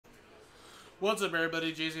What's up,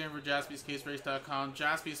 everybody? Jason here for Jaspy'S,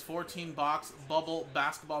 Jaspy'S 14-box bubble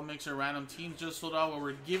basketball mixer random team just sold out, where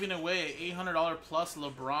we're giving away $800 plus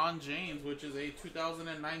LeBron James, which is a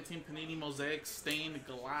 2019 Panini Mosaic stained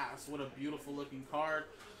glass. What a beautiful looking card.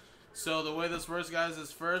 So the way this works, guys,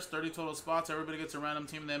 is first 30 total spots. Everybody gets a random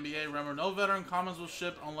team in the NBA. Remember, no veteran commons will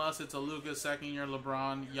ship unless it's a Luka, second year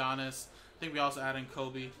LeBron, Giannis. I think we also add in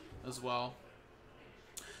Kobe as well.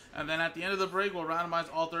 And then at the end of the break, we'll randomize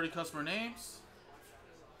all 30 customer names.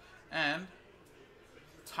 And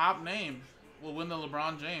top name will win the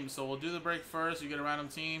LeBron James. So we'll do the break first. You get a random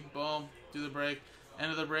team. Boom. Do the break.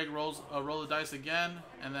 End of the break, roll the dice again.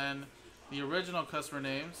 And then the original customer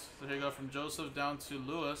names. So here you go, from Joseph down to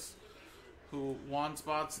Lewis, who won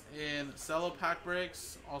spots in cello pack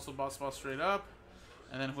breaks. Also bought spots straight up.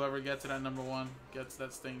 And then whoever gets it at number 1 gets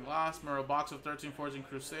that stained glass. Remember, a box of 13-14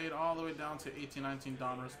 Crusade all the way down to 18-19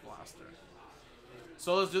 Donruss Blaster.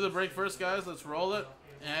 So let's do the break first, guys. Let's roll it.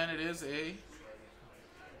 And it is a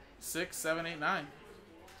 6, 7, 8, 9.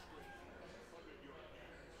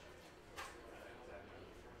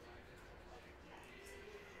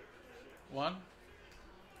 One,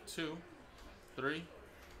 2, 3,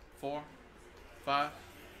 4, 5,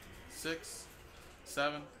 6,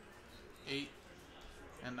 7, 8,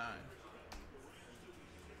 and 9.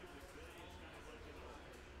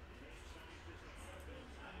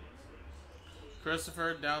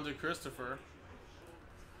 Christopher down to Christopher.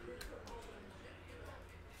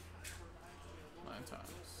 9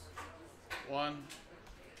 times. 1,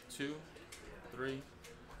 2, 3,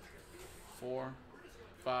 4,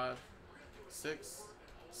 5, 6,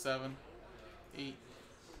 7, 8,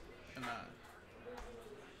 and 9.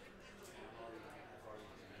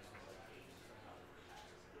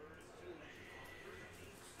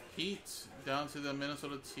 Heat down to the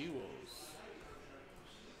Minnesota T-Wolves.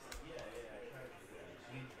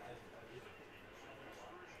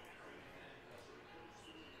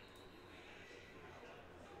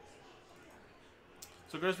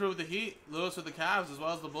 So Christopher with the Heat, Lewis with the Cavs, as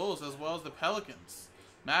well as the Bulls, as well as the Pelicans,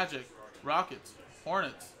 Magic, Rockets,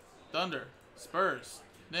 Hornets, Thunder, Spurs,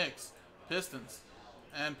 Knicks, Pistons,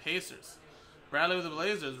 and Pacers. Bradley with the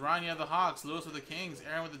Blazers, Ryan, you have the Hawks, Lewis with the Kings,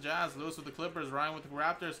 Aaron with the Jazz, Lewis with the Clippers, Ryan with the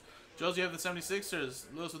Raptors, Josie, you have the 76ers,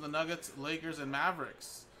 Lewis with the Nuggets, Lakers, and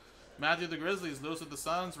Mavericks. Matthew with the Grizzlies, Lewis with the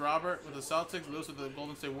Suns, Robert with the Celtics, Lewis with the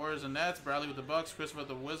Golden State Warriors and Nets, Bradley with the Bucks, Christopher with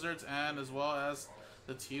the Wizards, and as well as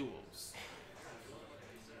the T-Wolves.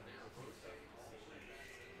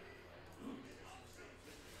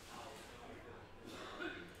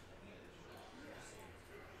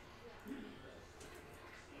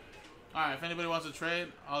 Alright, if anybody wants to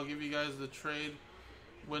trade, I'll give you guys the trade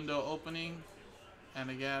window opening.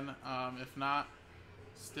 And again, if not,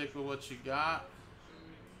 stick with what you got.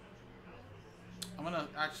 I'm going to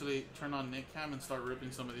actually turn on Nick Cam and start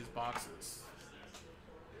ripping some of these boxes.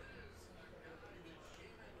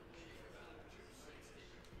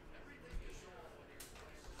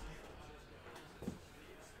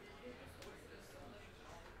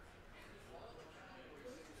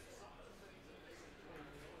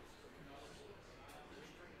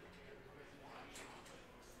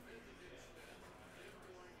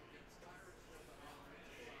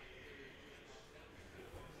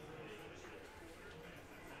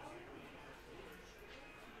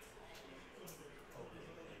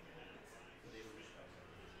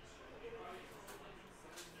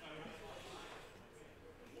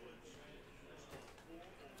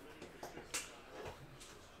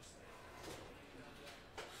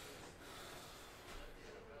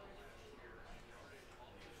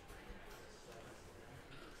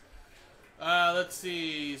 Let's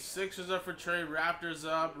see. Sixers up for trade. Raptors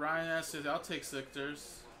up. Ryan S says, I'll take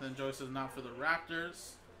Sixers. Then Joey says, not for the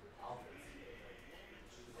Raptors.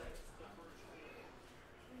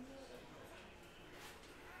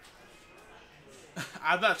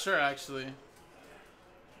 I'm not sure, actually.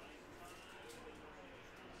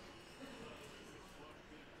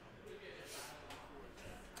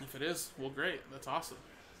 If it is, well, great. That's awesome.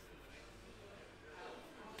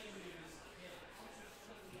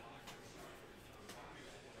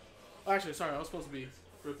 Actually, sorry, I was supposed to be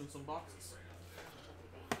ripping some boxes.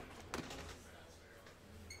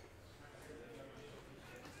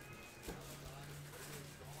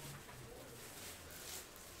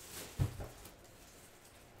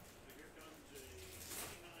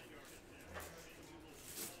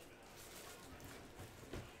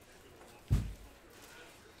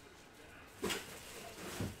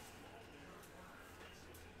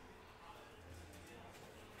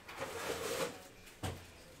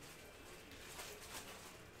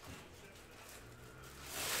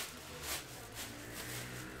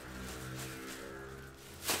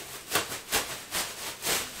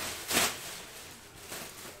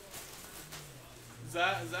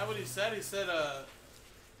 that what he said? He said,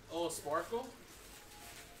 oh, a sparkle?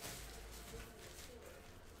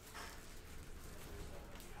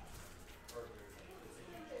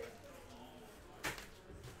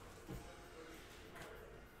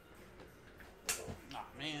 Aw,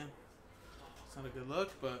 man. It's not a good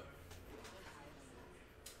look, but...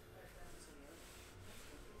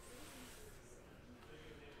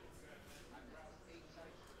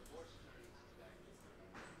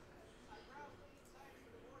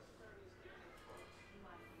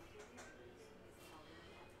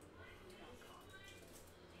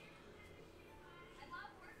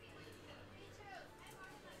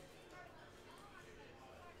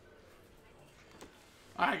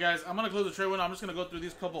 Alright guys, I'm going to close the trade window. I'm just going to go through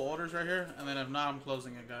these couple orders right here, and then if not, I'm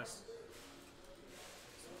closing it, guys.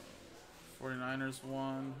 49ers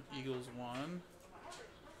 1, Eagles 1.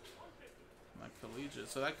 My collegiate.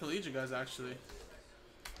 So that collegiate, guys, actually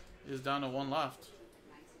is down to 1 left.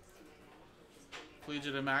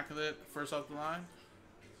 Collegiate Immaculate, first off the line.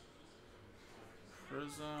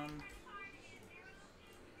 Prism.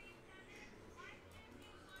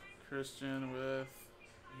 Christian with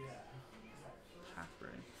pack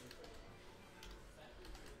break.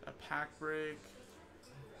 A pack break.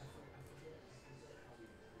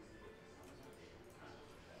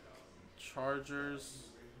 Chargers,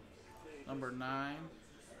 number 9.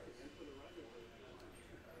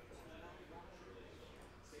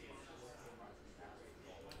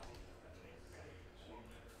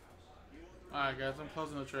 Alright guys, I'm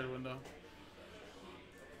closing the trade window.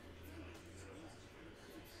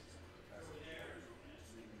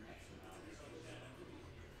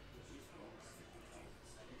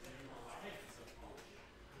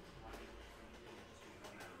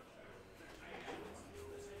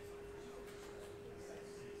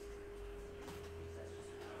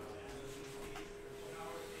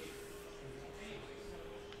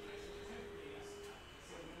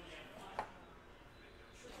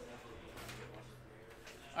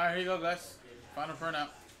 Alright, here you go, guys. Final printout.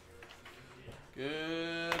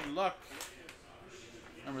 Good luck.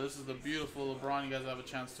 Remember, this is the beautiful LeBron. You guys have a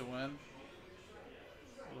chance to win.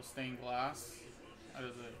 Little stained glass. That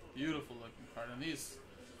is a beautiful looking card. And these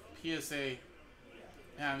PSA,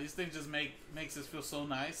 man, these things just makes this feel so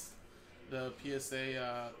nice. The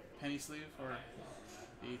PSA penny sleeve, or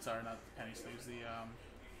sorry, not the penny sleeves. The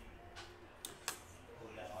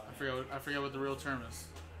I forget what the real term is,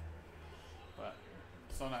 but.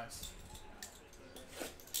 So nice.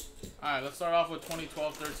 Alright, let's start off with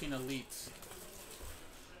 2012-13 Elites.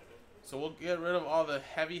 So we'll get rid of all the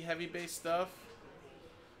heavy base stuff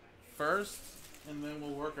first, and then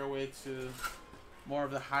we'll work our way to more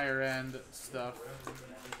of the higher end stuff.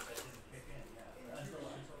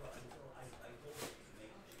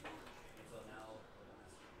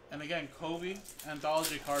 And again, Kobe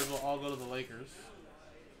anthology cards will all go to the Lakers.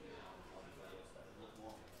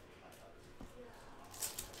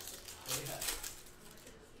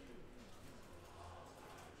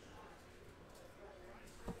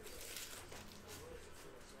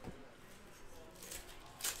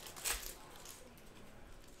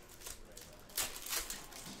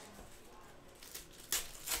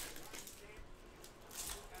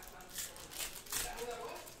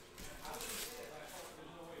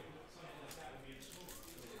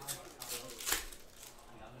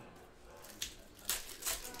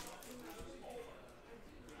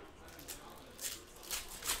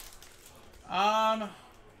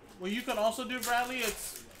 What you can also do, Bradley,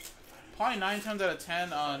 it's probably 9 times out of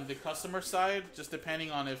 10 on the customer side, just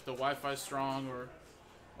depending on if the Wi-Fi is strong or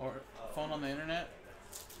phone on the internet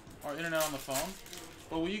or internet on the phone.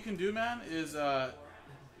 But what you can do, man, is let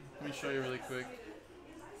me show you really quick.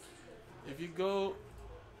 If you go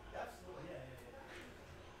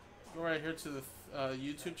right here to the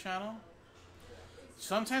YouTube channel,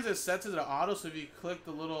 sometimes it's set to the auto. So if you click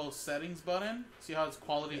the little settings button, see how it's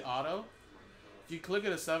quality auto. If you click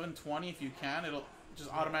it at 720, if you can, it'll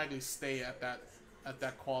just automatically stay at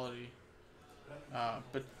that quality.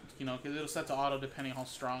 But you know, because it'll set to auto depending on how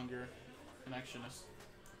strong your connection is.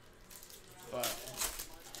 But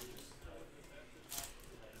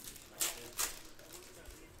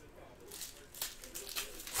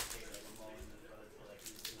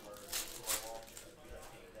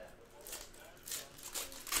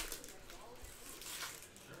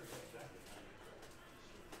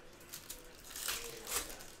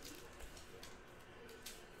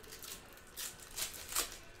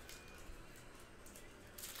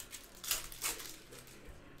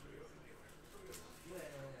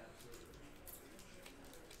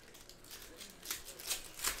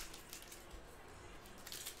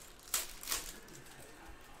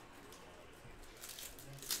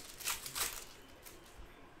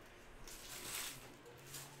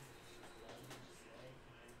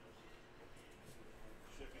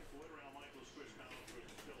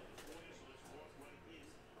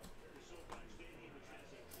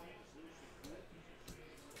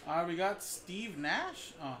We got Steve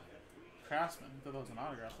Nash. Oh, Craftsman. I thought that was an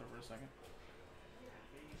autograph there for a second.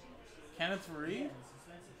 Kenneth Reed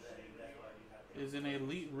is an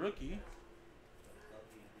elite rookie.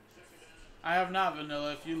 I have not,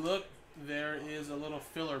 Vanilla. If you look, there is a little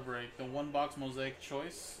filler break. The one box mosaic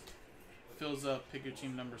choice fills up pick your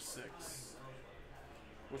team number 6.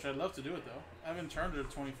 Which I'd love to do it though. Evan Turner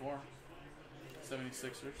 24.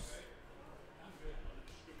 76ers.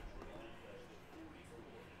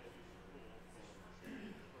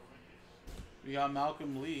 We got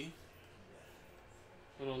Malcolm Lee.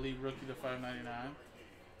 Little elite rookie to 599.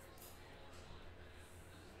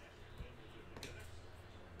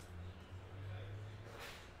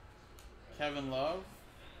 Kevin Love.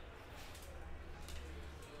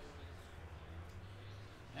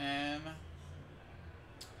 And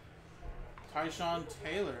Tyshawn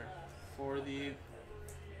Taylor for the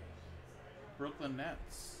Brooklyn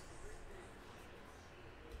Nets.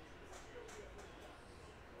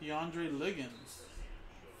 DeAndre Liggins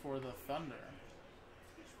for the Thunder.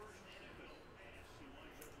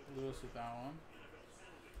 Lewis with that one.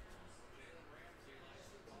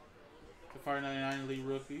 The 599 elite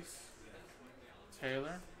rookies.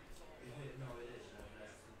 Taylor.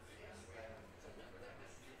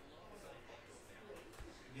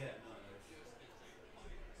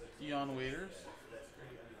 Dion Waiters.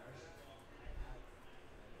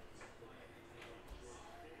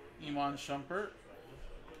 Iman Shumpert.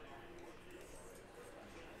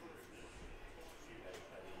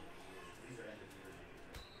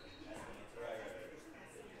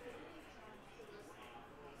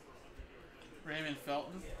 Raymond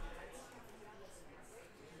Felton.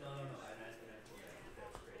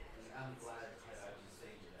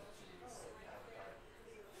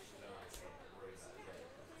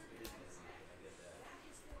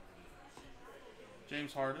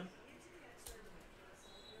 James Harden.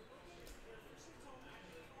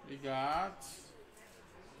 We got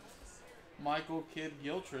Michael Kidd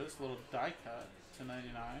Gilchrist, little die cut to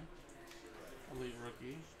 99. Elite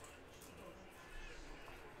rookie.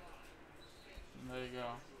 And there you go.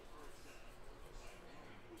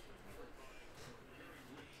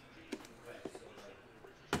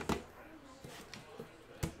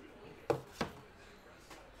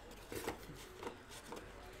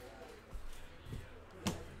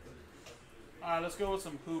 Alright, let's go with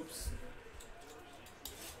some hoops.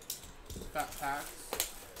 Fat packs.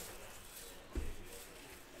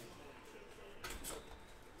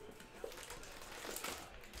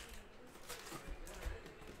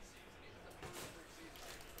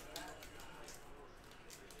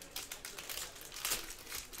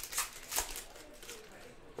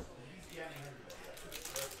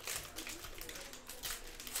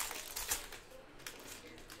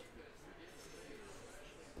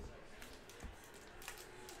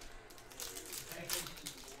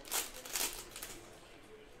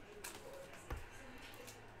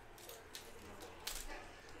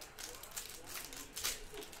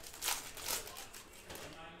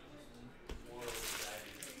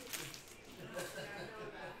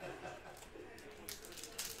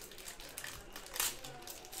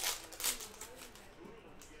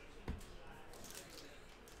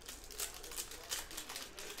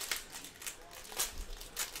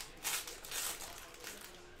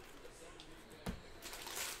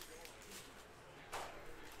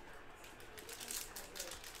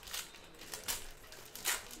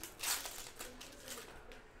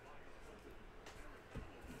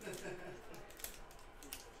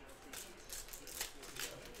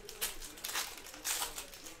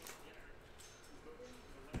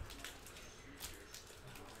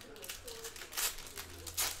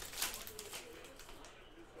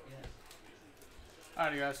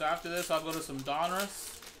 Alrighty guys, so after this I'll go to some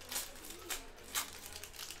Donruss.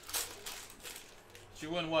 Did you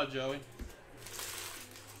win what, Joey?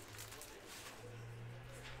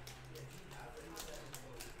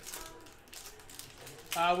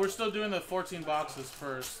 We're still doing the 14 boxes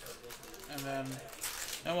first. And then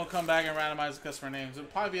we'll come back and randomize the customer names. It'll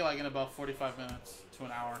probably be like in about 45 minutes to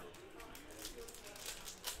an hour.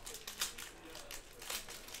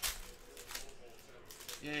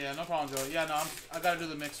 Yeah, no problem, Joey. Yeah, no, I gotta do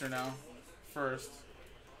the mixer now first.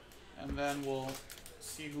 And then we'll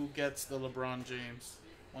see who gets the LeBron James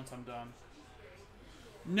once I'm done.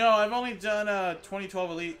 No, I've only done a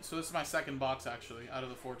 2012 Elite, so this is my second box, actually, out of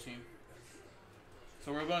the 14.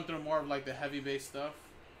 So we're going through more of, like, the heavy base stuff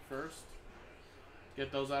first.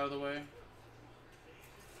 Get those out of the way.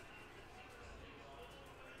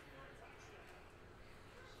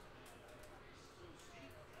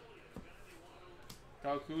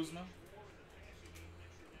 Kyle Kuzma.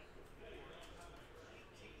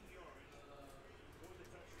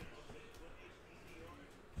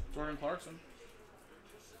 Jordan Clarkson.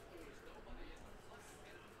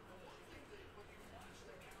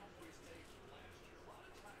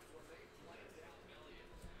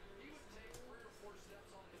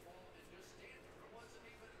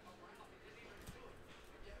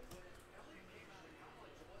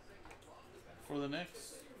 For the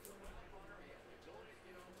Knicks.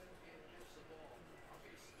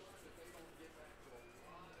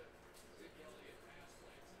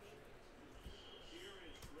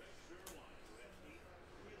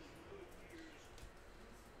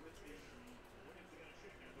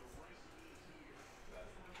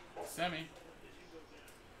 Semi.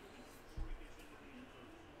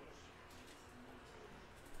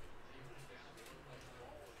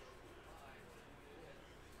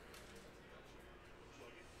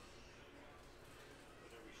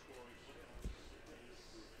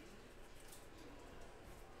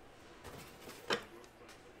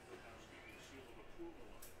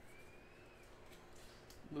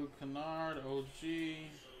 Luke Kennard, OG.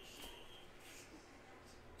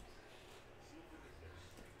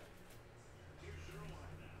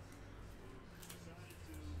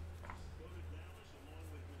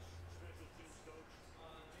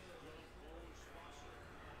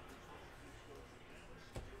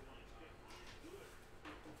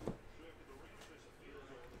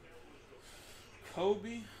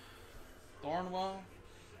 Kobe, Thornwell,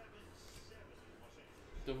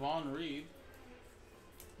 Devon Reed,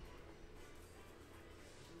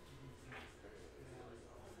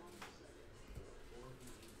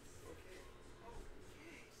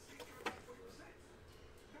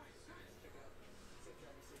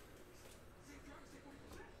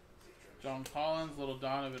 John Collins, little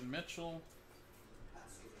Donovan Mitchell,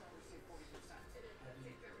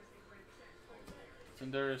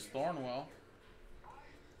 Sindarius Thornwell,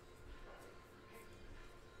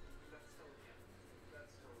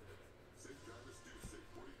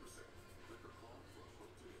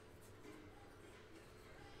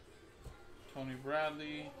 Tony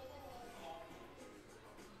Bradley,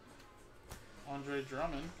 Andre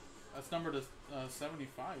Drummond. That's numbered to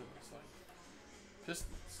 75, it looks like.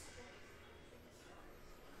 Pistons.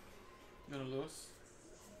 Go to Lewis.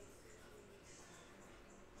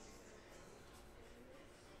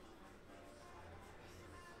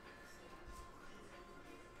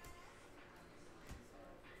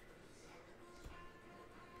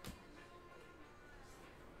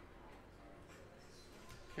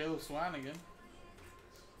 Caleb Swanigan.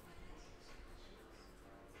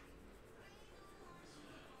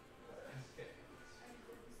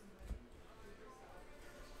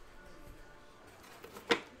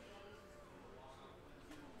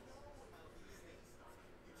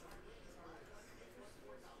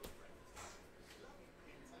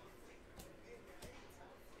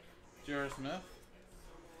 J.R. Smith.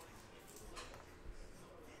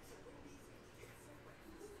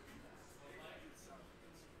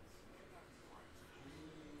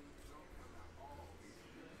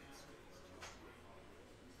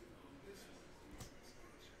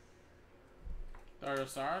 Dario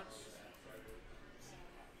Saric.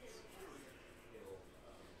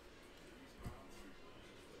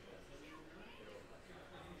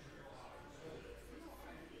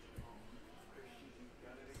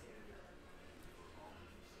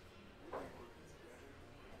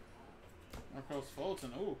 Marcos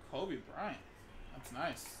Fulton. Ooh, Kobe Bryant. That's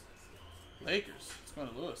nice. Lakers. Let's go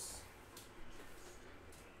to Lewis.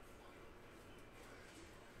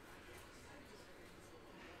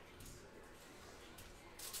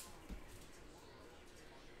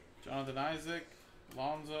 Jonathan Isaac.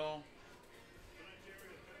 Lonzo.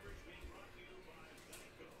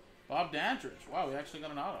 Bob Dandridge. Wow, we actually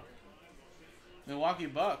got an auto. Milwaukee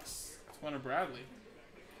Bucks. It's going to Bradley.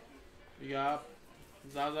 We got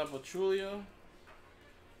Zaza Pachulia.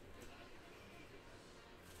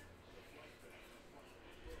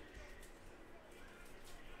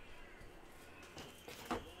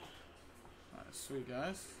 Nice, sweet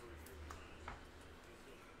guys.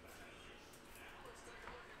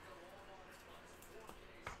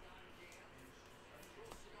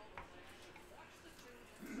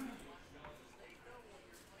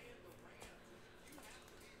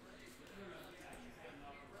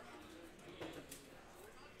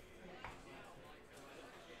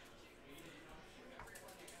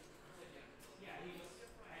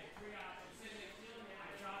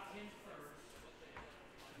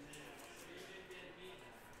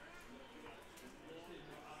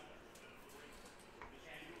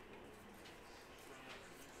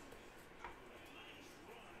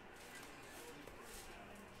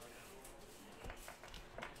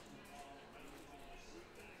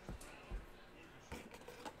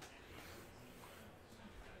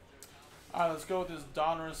 Alright, let's go with this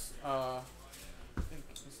Donruss, I think,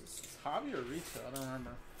 is this hobby or retail? I don't remember.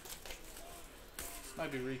 This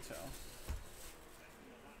might be retail.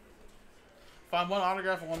 Find one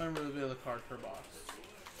autograph and one memorabilia of the card per box.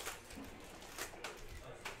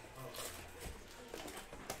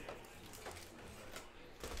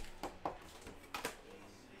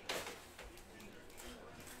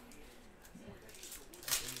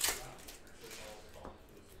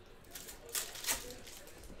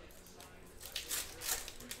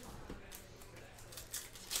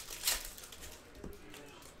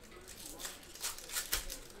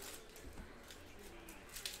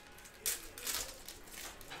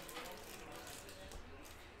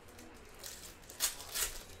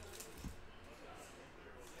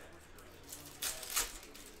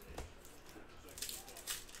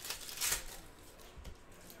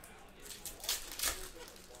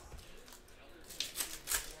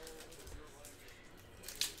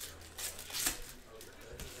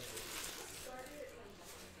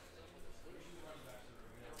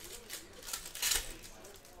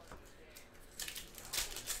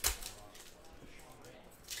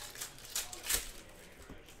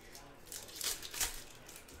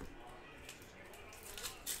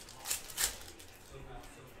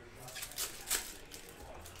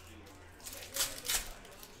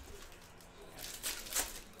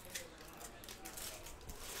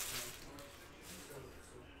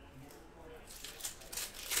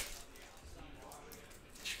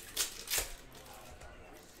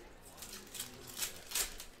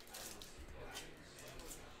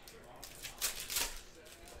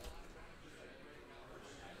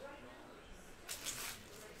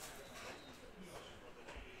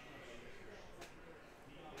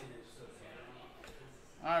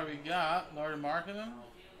 Alright, we got Laurie Marketing.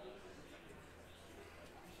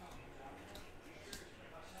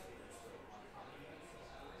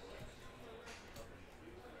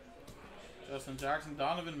 Justin Jackson,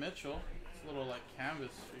 Donovan Mitchell. It's a little like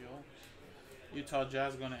canvas feel. Utah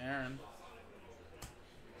Jazz going to Aaron.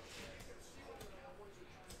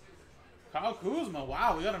 Kyle Kuzma.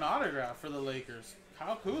 Wow, we got an autograph for the Lakers.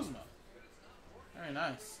 Kyle Kuzma. Very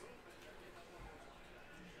nice.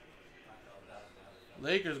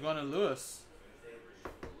 Lakers going to Lewis.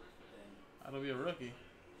 That'll be a rookie.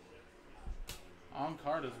 On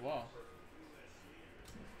card as well.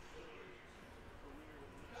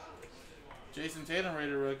 Jason Tatum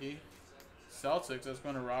rated rookie. Celtics, that's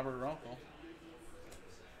going to Robert Runkle.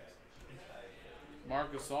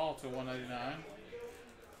 Marc Gasol to 199.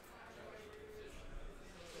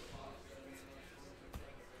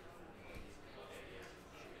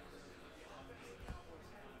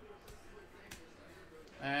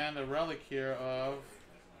 And a relic here of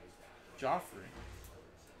Joffrey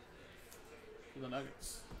for the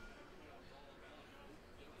Nuggets.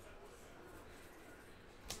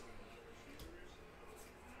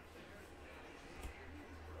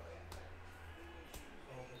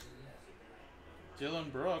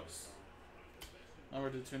 Dylan Brooks,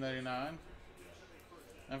 number to 299.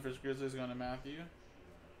 Memphis Grizzlies going to Matthew.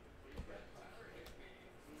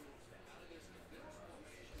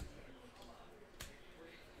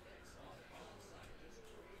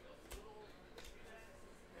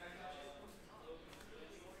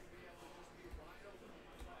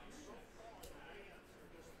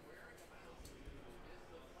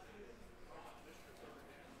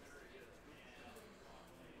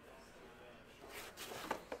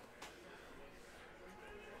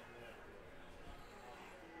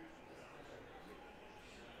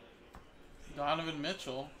 Donovan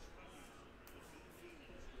Mitchell.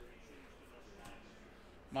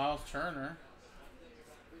 Miles Turner.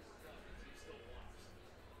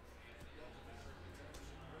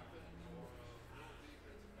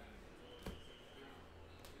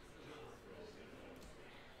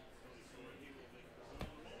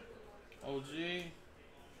 OG.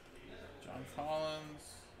 John Collins.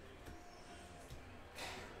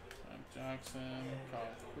 Frank Jackson. Kyle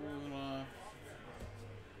Kuzma.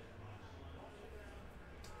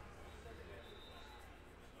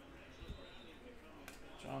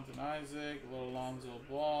 Jonathan Isaac, Little Alonzo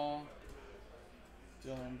Ball,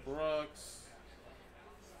 Dylan Brooks,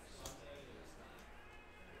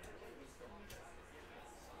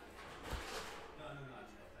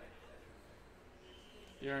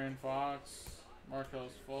 De'Aaron Fox, Markelle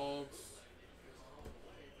Fultz,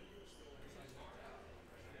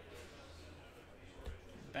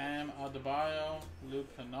 Bam Adebayo,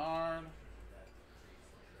 Luke Kennard.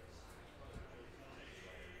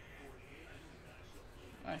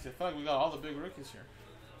 Nice. I feel like we got all the big rookies here.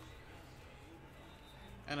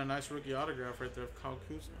 And a nice rookie autograph right there of Kyle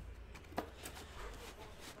Kuzma.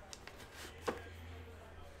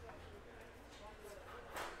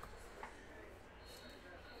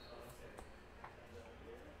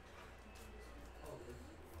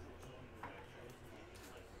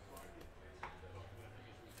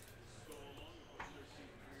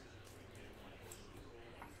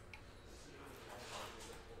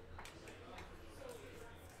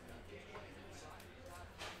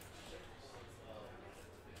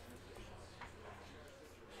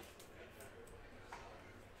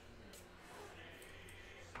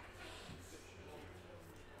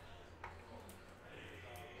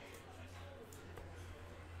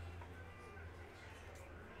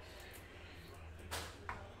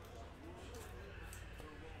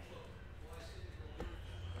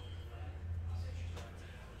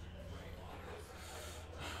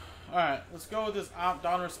 Alright, let's go with this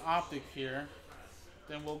Donruss Optic here.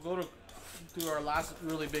 Then we'll go to do our last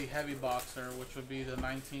really big heavy boxer, which would be the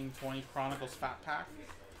 1920 Chronicles Fat Pack.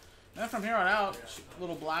 And then from here on out,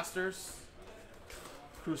 little blasters.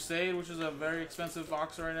 Crusade, which is a very expensive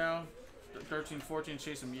boxer right now. 13-14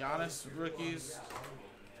 Chase and Giannis rookies.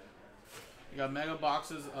 You got mega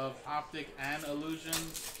boxes of Optic and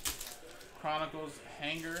Illusions. Chronicles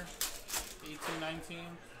Hanger, 18-19.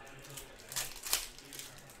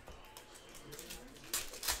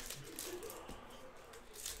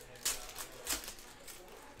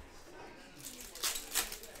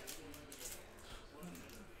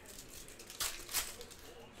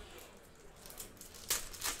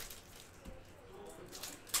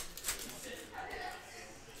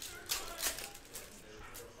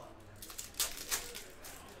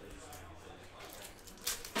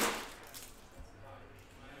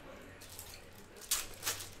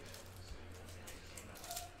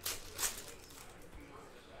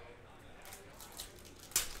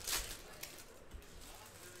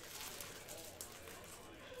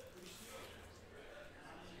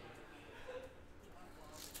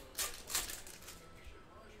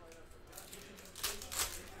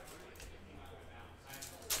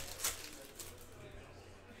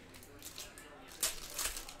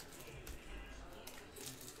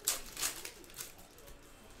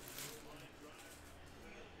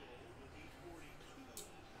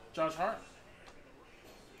 Josh Hart.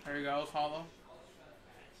 There he goes, hollow.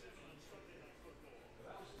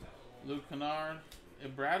 Luke Kennard. A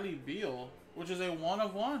Bradley Beal, which is a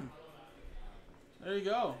 1/1. There you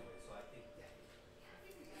go.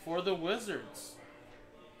 For the Wizards.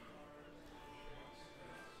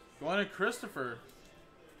 Going to Christopher.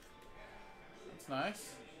 That's nice.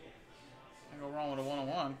 Can't go wrong with a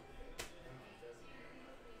 1/1.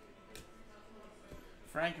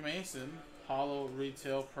 Frank Mason. Hollow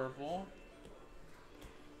retail purple.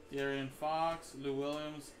 De'Aaron Fox, Lou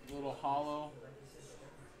Williams, little hollow.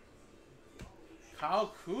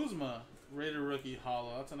 Kyle Kuzma, Raider rookie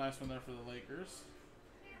hollow. That's a nice one there for the Lakers.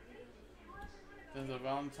 Denzel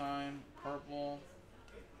Valentine, purple.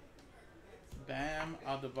 Bam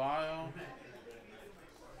Adebayo.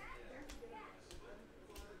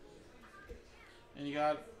 And you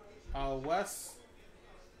got Wes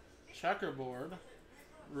Checkerboard,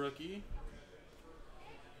 rookie.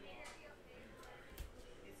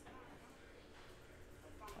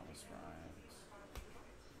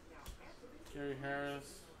 Gary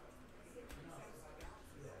Harris,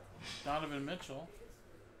 Donovan Mitchell,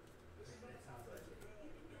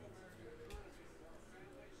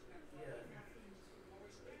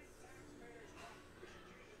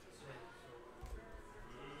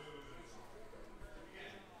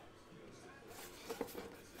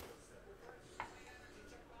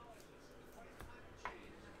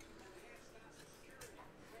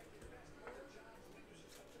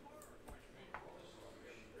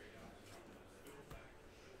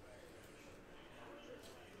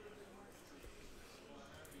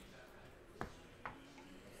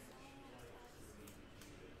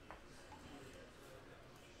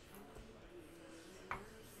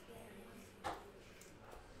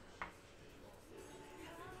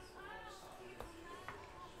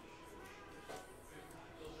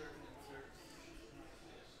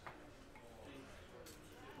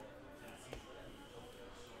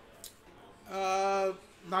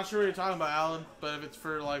 not sure what you're talking about, Alan, but if it's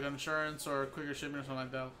for like insurance or quicker shipping or something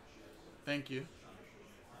like that, thank you.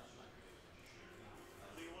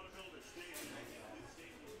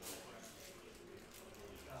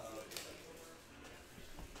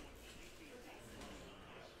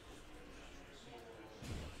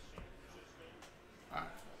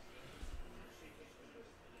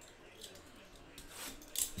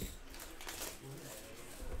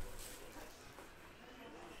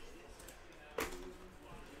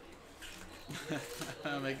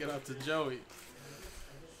 Make it up to Joey.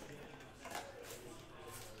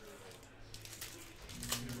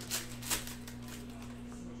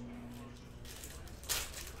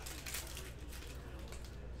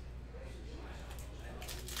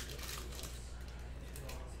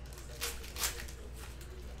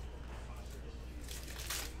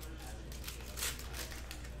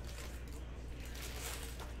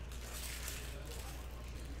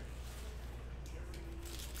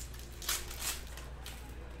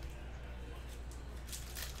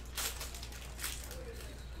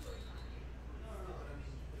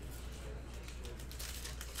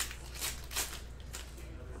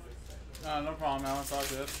 No problem, Alan. It's all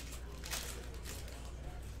good.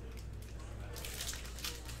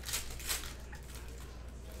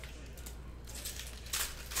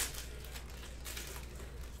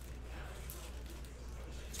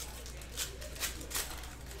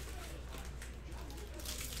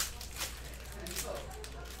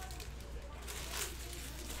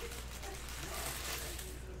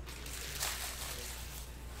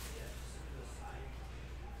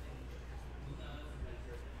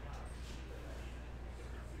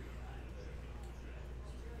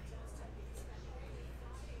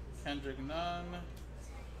 Kendrick Nunn,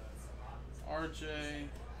 RJ,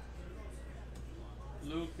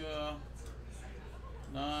 Luka,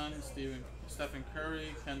 Nunn, Stephen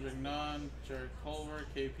Curry, Kendrick Nunn, Jared Culver,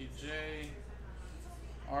 KPJ,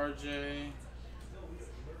 RJ,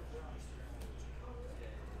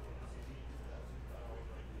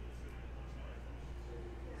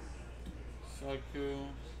 Saku,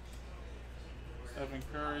 Stephen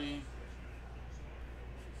Curry,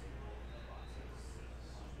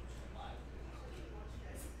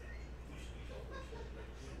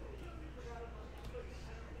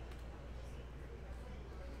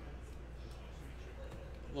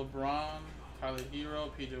 LeBron, Tyler Hero,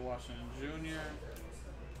 PJ Washington Jr.,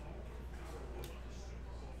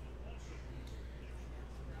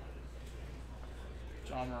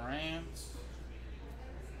 John Morant,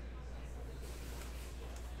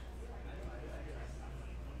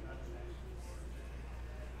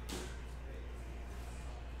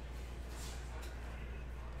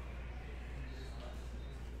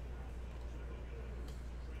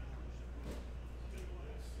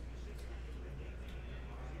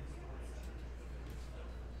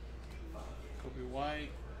 Kobe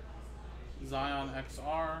White, Zion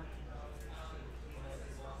XR,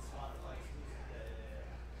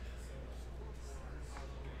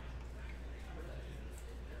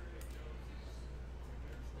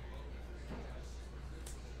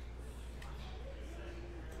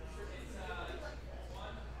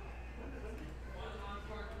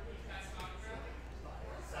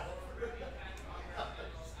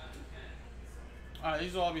 Alright,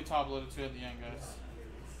 these will all be top loaded too at the end, guys.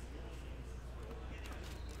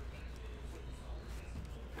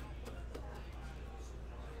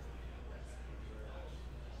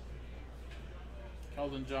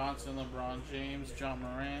 Keldon Johnson, LeBron James, John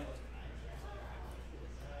Morant.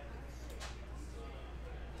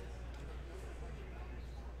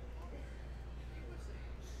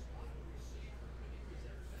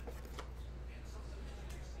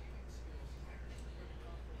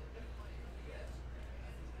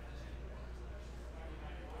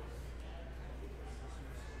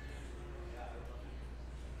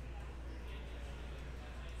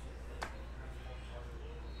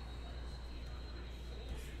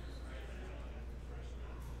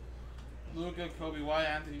 Luka, Kobe White,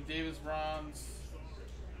 Anthony Davis bronze.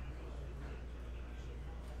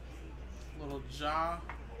 Little Ja.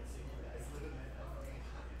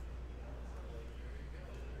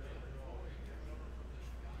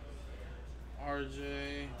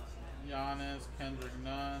 RJ, Giannis, Kendrick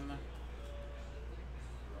Nunn.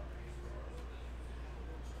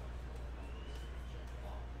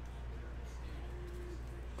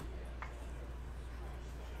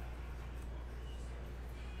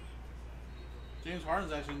 James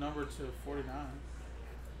Harden's actually numbered to 49.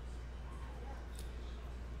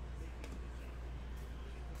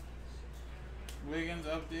 Wiggins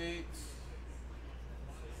updates.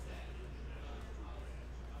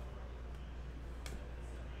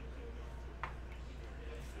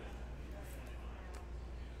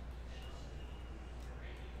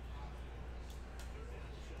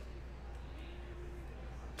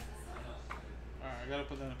 Alright, I gotta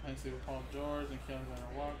put that in a pencil with Paul George and Kevin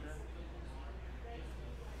Walker.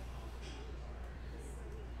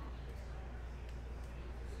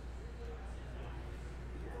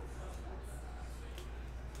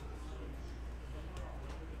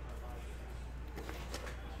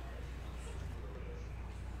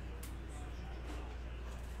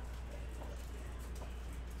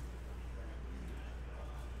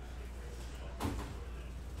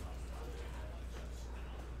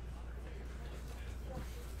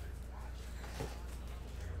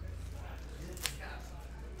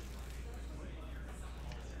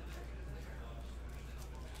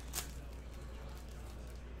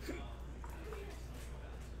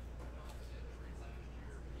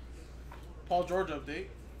 Paul George update.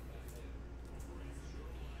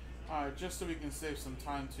 Alright, just so we can save some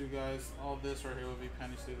time too, guys. All this right here will be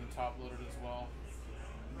penny sleeve and top loaded as well.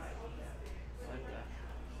 Right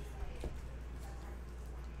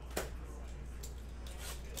there.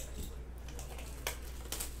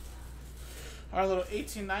 Our little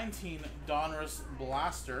 1819 Donruss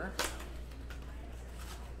Blaster.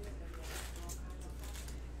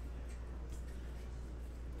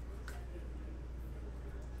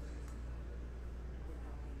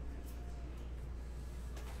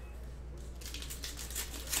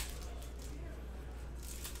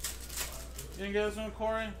 You didn't get this one,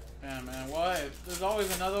 Corey? Yeah, man. Well, hey, there's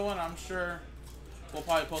always another one. I'm sure we'll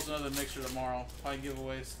probably post another mixture tomorrow. Probably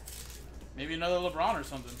giveaways. Maybe another LeBron or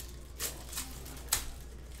something.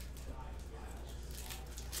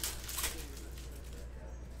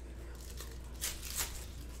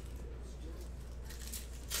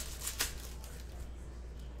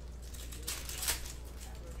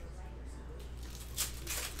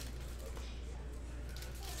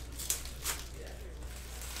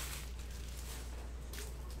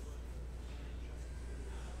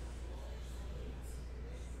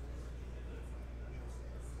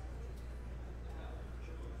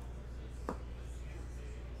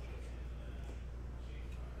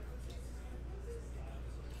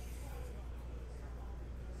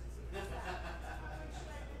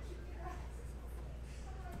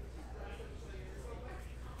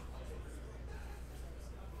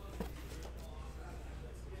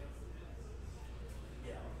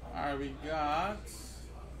 Alright, we got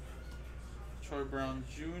Troy Brown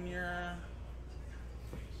Jr.,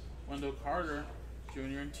 Wendell Carter Jr.,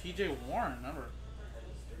 and TJ Warren. Remember,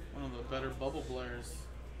 one of the better bubble players.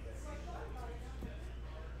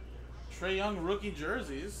 Trae Young rookie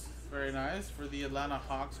jerseys. Very nice for the Atlanta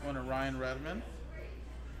Hawks, going to Ryan Redmond.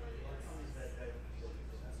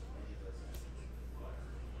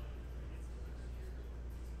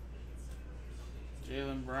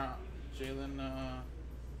 Jalen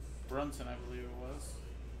Brunson, I believe it was.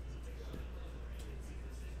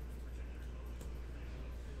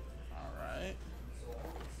 All right.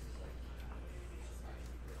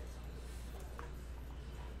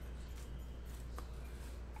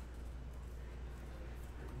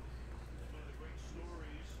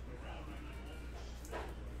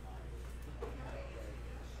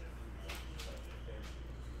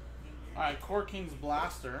 All right, Core Kings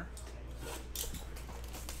Blaster.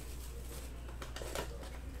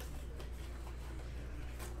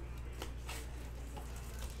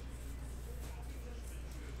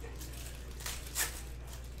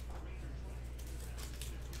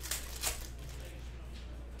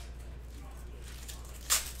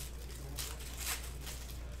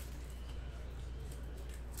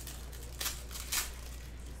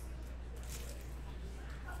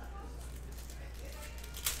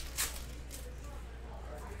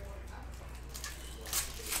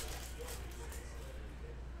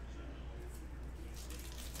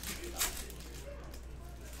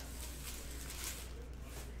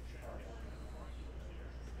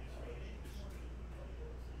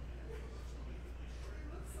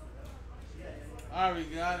 Alright,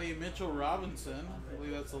 we got a Mitchell Robinson. I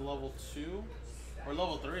believe that's a level 2. Or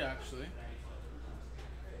level 3, actually.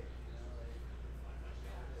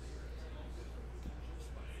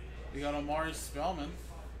 We got Omari Spellman.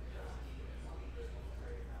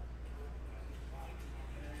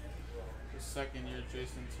 The second year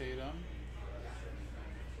Jason Tatum.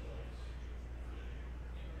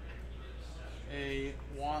 A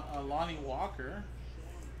Lonnie Walker.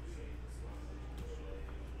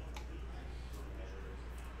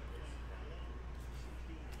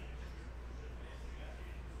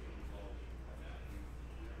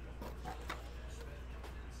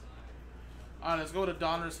 Alright, let's go to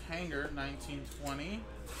Donruss Hanger, 1920.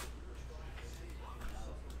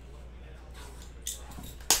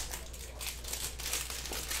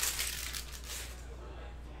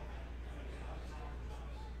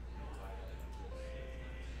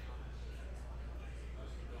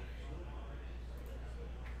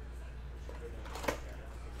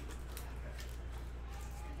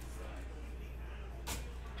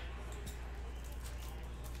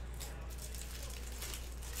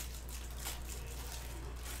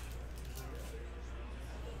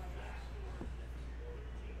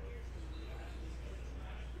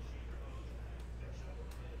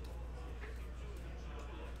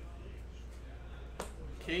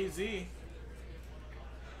 KZ.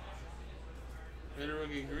 Better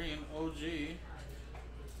rookie green. OG.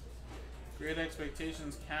 Great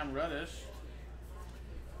Expectations. Cam Reddish.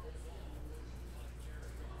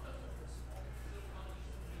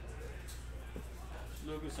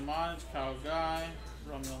 Lucas Amage. Kyle Guy.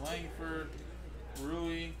 Romeo Langford.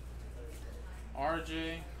 Rui.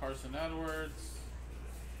 RJ. Carson Edwards.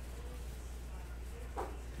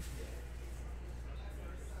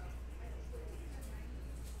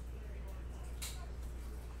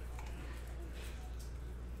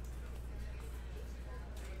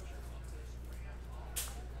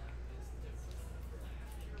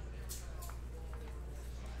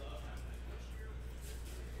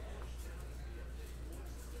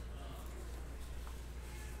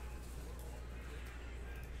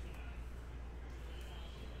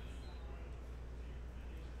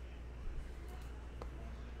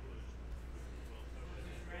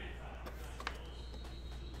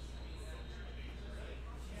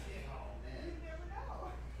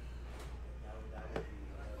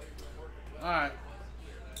 Alright,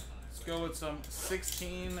 let's go with some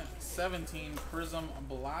 16-17 Prism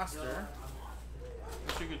Blaster,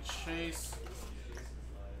 which you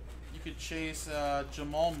could chase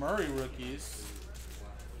Jamal Murray rookies.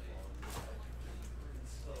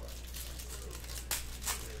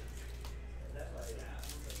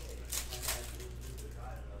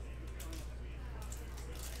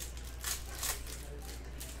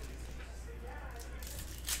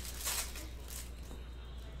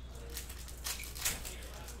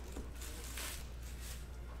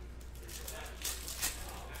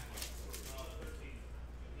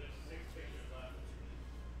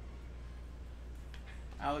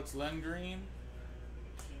 Alex Lengreen,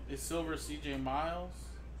 a silver CJ Miles,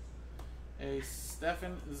 A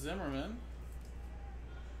Stephen Zimmerman.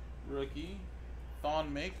 Rookie.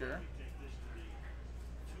 Thon Maker.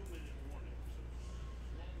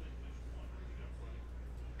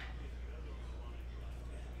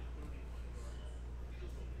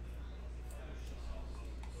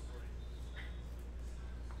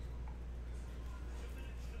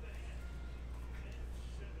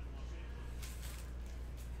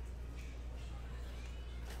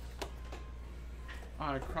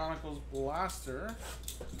 Alright, Chronicles Blaster.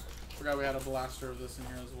 Forgot we had a blaster of this in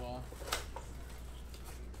here as well.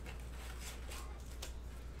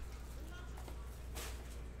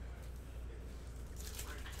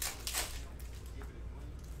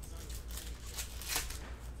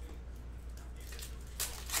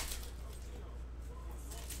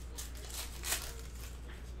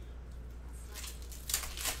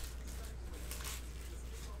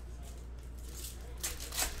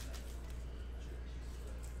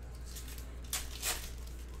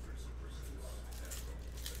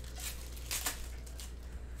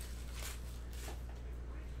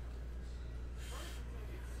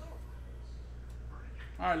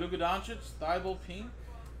 Alright, Luka Doncic, Thibault pink,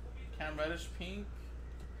 Cam Reddish pink,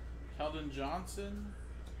 Keldon Johnson,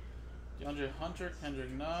 DeAndre Hunter,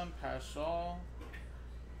 Kendrick Nunn, Paschal,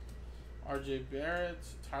 RJ Barrett,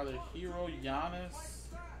 Tyler Hero, Giannis,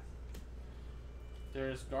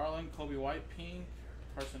 Darius Garland, Kobe White pink,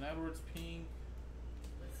 Carson Edwards pink,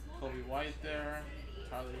 Kobe White there,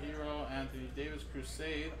 Tyler Hero, Anthony Davis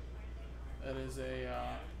Crusade, that is a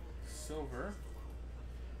silver,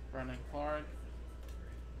 Brandon Clark,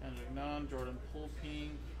 Kendrick Nunn, Jordan Poole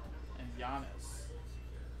pink, and Giannis.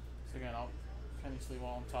 So again, I'll penny sleeve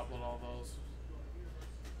all on top with all those.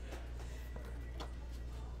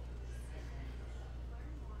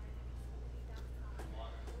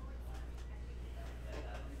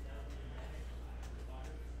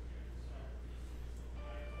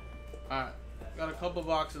 Alright, got a couple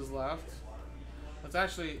boxes left. Let's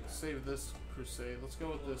actually save this Crusade. Let's go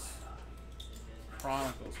with this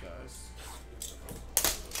Chronicles, guys.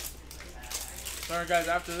 Alright guys,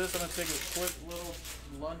 after this I'm going to take a quick little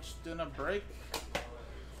lunch dinner break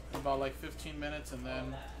in about like 15 minutes, and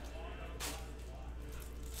then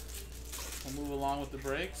we'll move along with the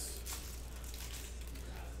breaks.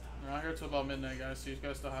 We're out here till about midnight, guys, so you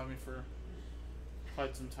guys still have me for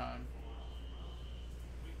quite some time.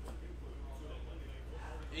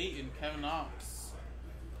 8 in Kevin Knox.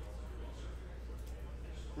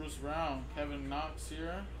 Bruce Brown, Kevin Knox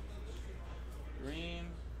here. Green.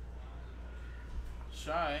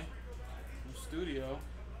 Shy from Studio.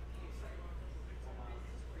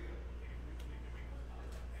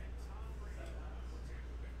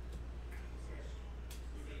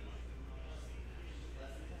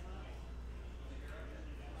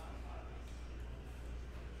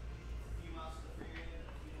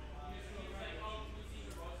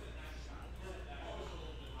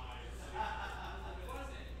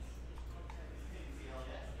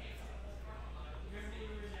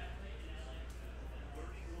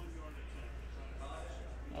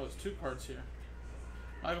 Oh, there's 2 cards here.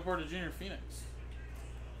 Michael Porter Jr. Phoenix.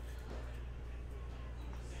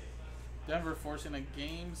 Denver forcing a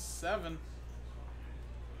Game 7.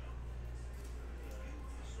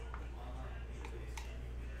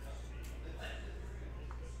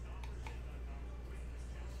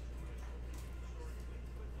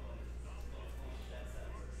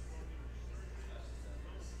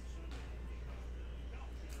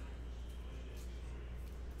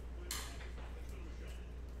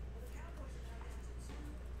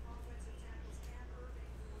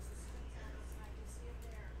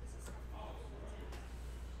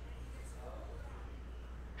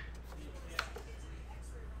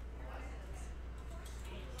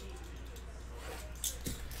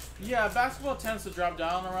 Yeah, basketball tends to drop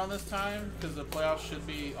down around this time because the playoffs should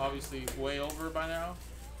be obviously way over by now.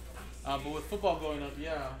 But with football going up,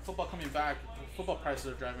 yeah, football coming back, football prices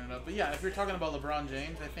are driving it up. But yeah, if you're talking about LeBron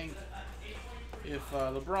James, I think if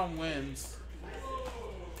LeBron wins,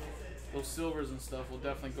 those silvers and stuff will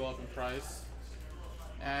definitely go up in price.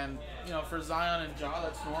 And, you know, for Zion and Ja,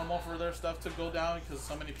 that's normal for their stuff to go down because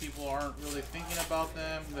so many people aren't really thinking about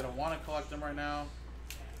them. They don't want to collect them right now.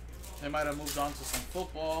 They might have moved on to some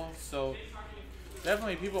football. So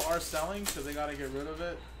definitely people are selling because they got to get rid of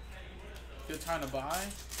it. Good time to buy.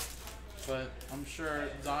 But I'm sure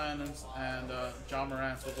Zion and John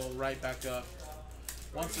Morant will go right back up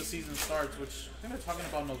once the season starts, which I think they're talking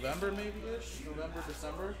about November maybe-ish. November,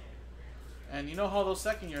 December. And you know how those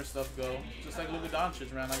second-year stuff go. Just like Luka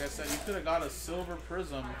Doncic, man. Like I said, you could have got a silver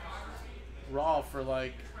prism raw for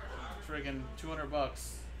like friggin' $200.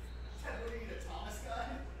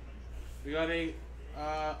 We got a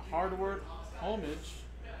hardwood homage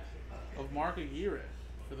of Mark Aguirre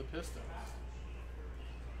for the Pistons.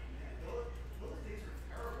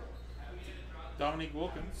 Dominique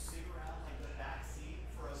Wilkins.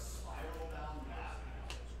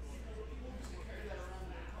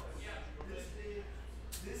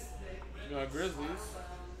 We got Grizzlies.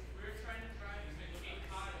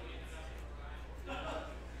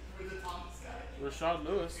 Rashad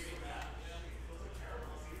Lewis.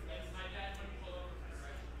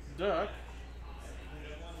 Duck.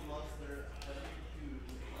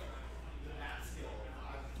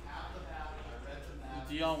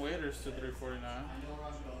 Dion Waiters to 349.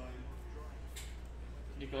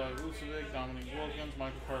 Nikolai Vucevic, Dominique Wilkins,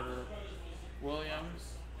 Michael Carter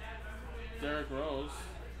Williams, Derrick Rose,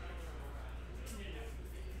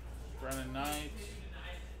 Brennan Knight,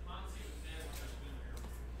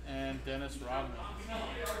 and Dennis Rodman.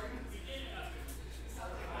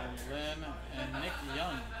 And Lynn and Nick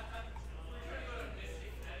Young.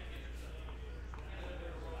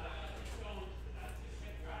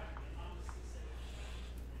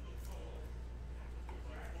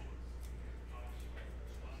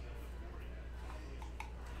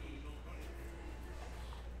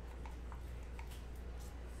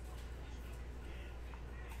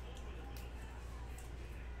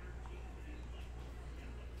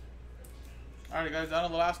 Alright guys, down to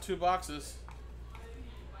the last two boxes.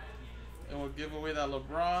 And we'll give away that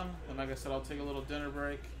LeBron. And like I said, I'll take a little dinner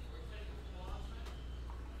break.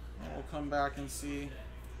 And we'll come back and see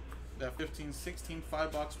that 15-16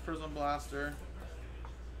 5-box Prism Blaster.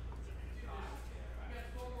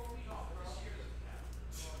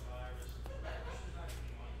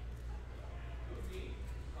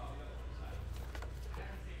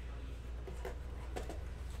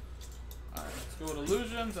 Alright, let's go with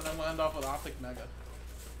Illusions, and then we'll end off with Optic Mega.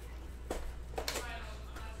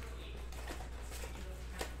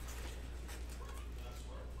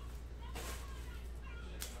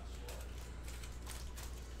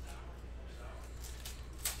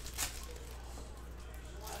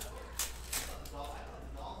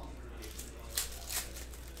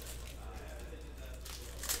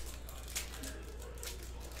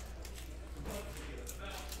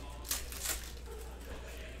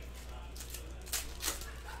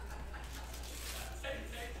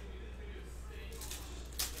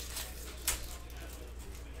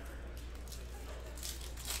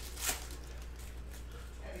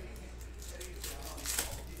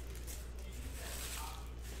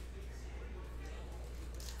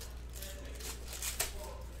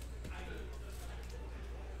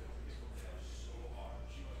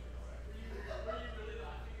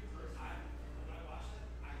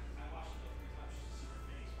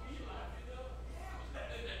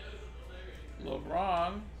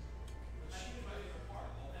 Lebron,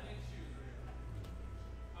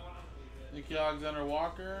 Nicky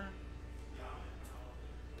Alexander-Walker,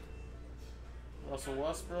 Russell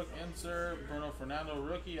Westbrook, insert, Bruno Fernando,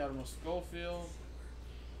 rookie, Admiral Schofield,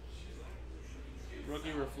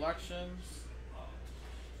 rookie reflections,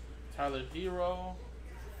 Tyler Hero.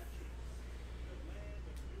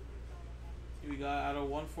 We got out of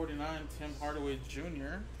 149, Tim Hardaway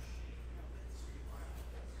Jr.,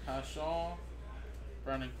 Pascal,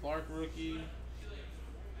 Brandon Clark rookie,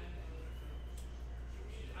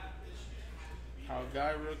 Kyle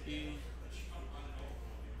Guy rookie,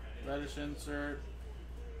 Reddish insert,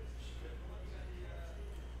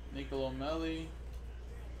 Nicolo Melli,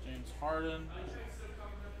 James Harden,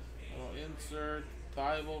 little insert,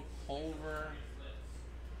 Thibault, Culver,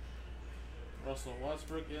 Russell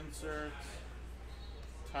Westbrook insert,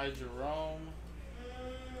 Ty Jerome,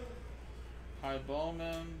 Ty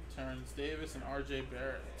Bowman, Terrence Davis, and RJ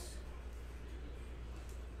Barrett.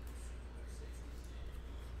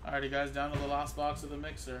 Alrighty guys, down to the last box of the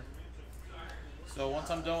mixer. So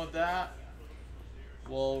once I'm done with that,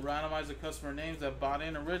 we'll randomize the customer names that bought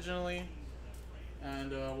in originally,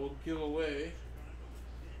 and we'll give away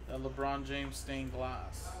that LeBron James stained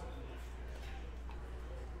glass.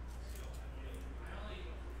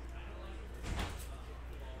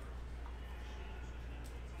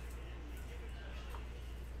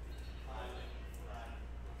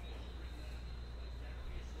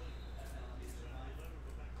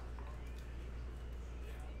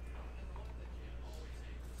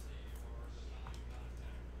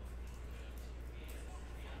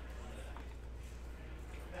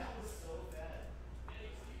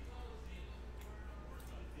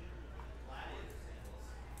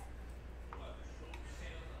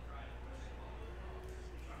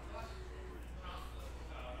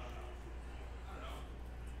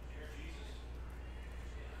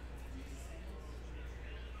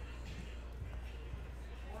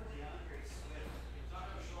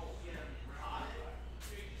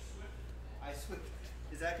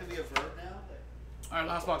 that gonna be a verb now? All right,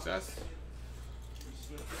 last box, guys.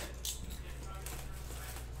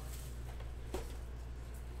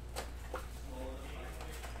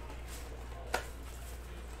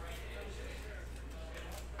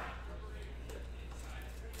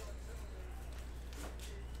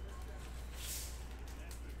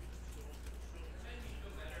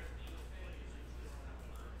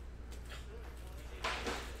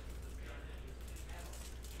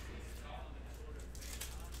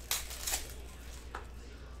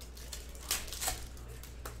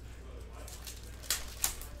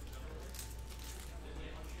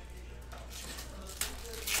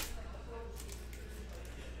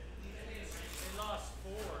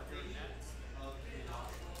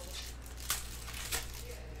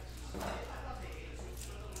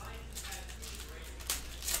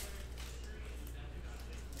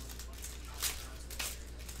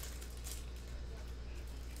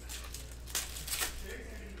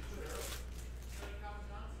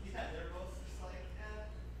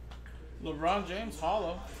 LeBron James,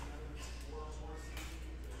 hollow.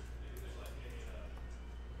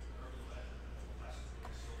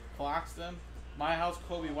 Claxton. My House,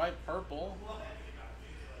 Kobe White, purple.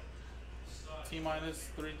 T-minus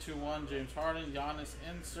 3-2-1, James Harden. Giannis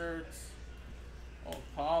inserts.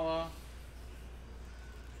 Opala.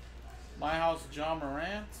 My House, John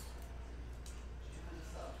Morant.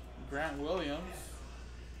 Grant Williams.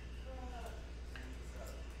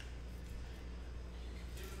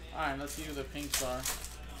 Alright, let's see who the pinks are.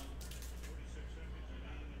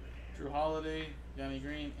 Drew Holiday, Danny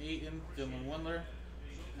Green, Ayton, Dylan Windler,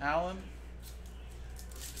 Allen.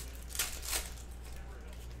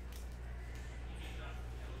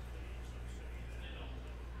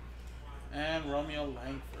 And Romeo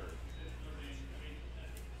Langford.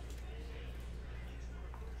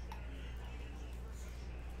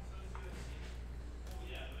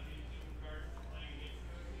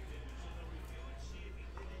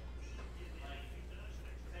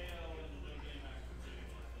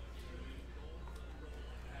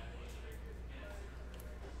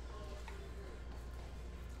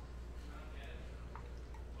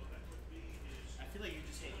 I feel like you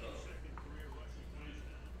just hate both.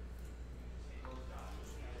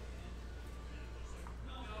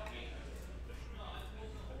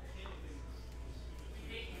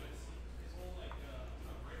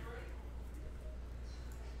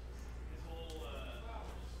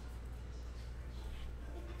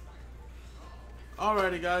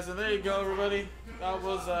 Alrighty, guys, and there you go, everybody. That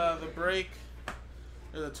was the break.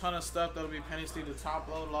 There's a ton of stuff that'll be penny sleeve to top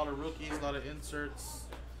load, a lot of rookies, a lot of inserts,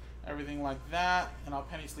 everything like that. And I'll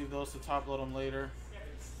penny sleeve those to top load them later.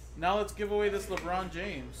 Now let's give away this LeBron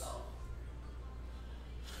James.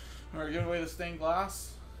 We're gonna give away the stained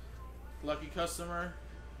glass. Lucky customer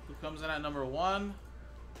who comes in at number 1.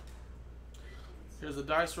 Here's the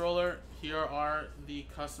dice roller. Here are the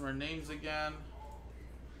customer names again.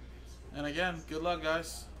 And again, good luck,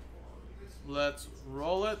 guys. Let's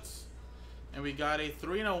roll it. And we got a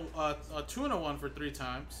 2 and a 1 for 3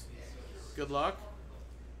 times. Good luck.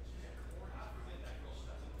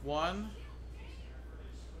 1,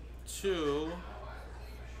 2,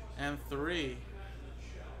 and 3.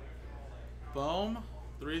 Boom.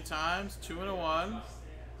 3 times. 2 and a 1.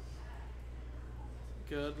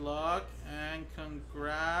 Good luck and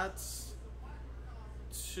congrats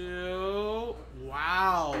to,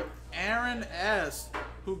 wow, Aaron S.,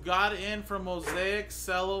 who got in from Mosaic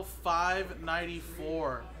Cello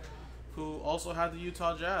 594, who also had the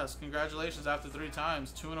Utah Jazz. Congratulations after 3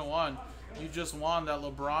 times, 2 and a 1. You just won that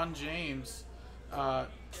LeBron James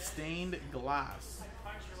stained glass.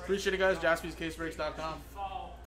 Appreciate it, guys. JaspysCaseBreaks.com.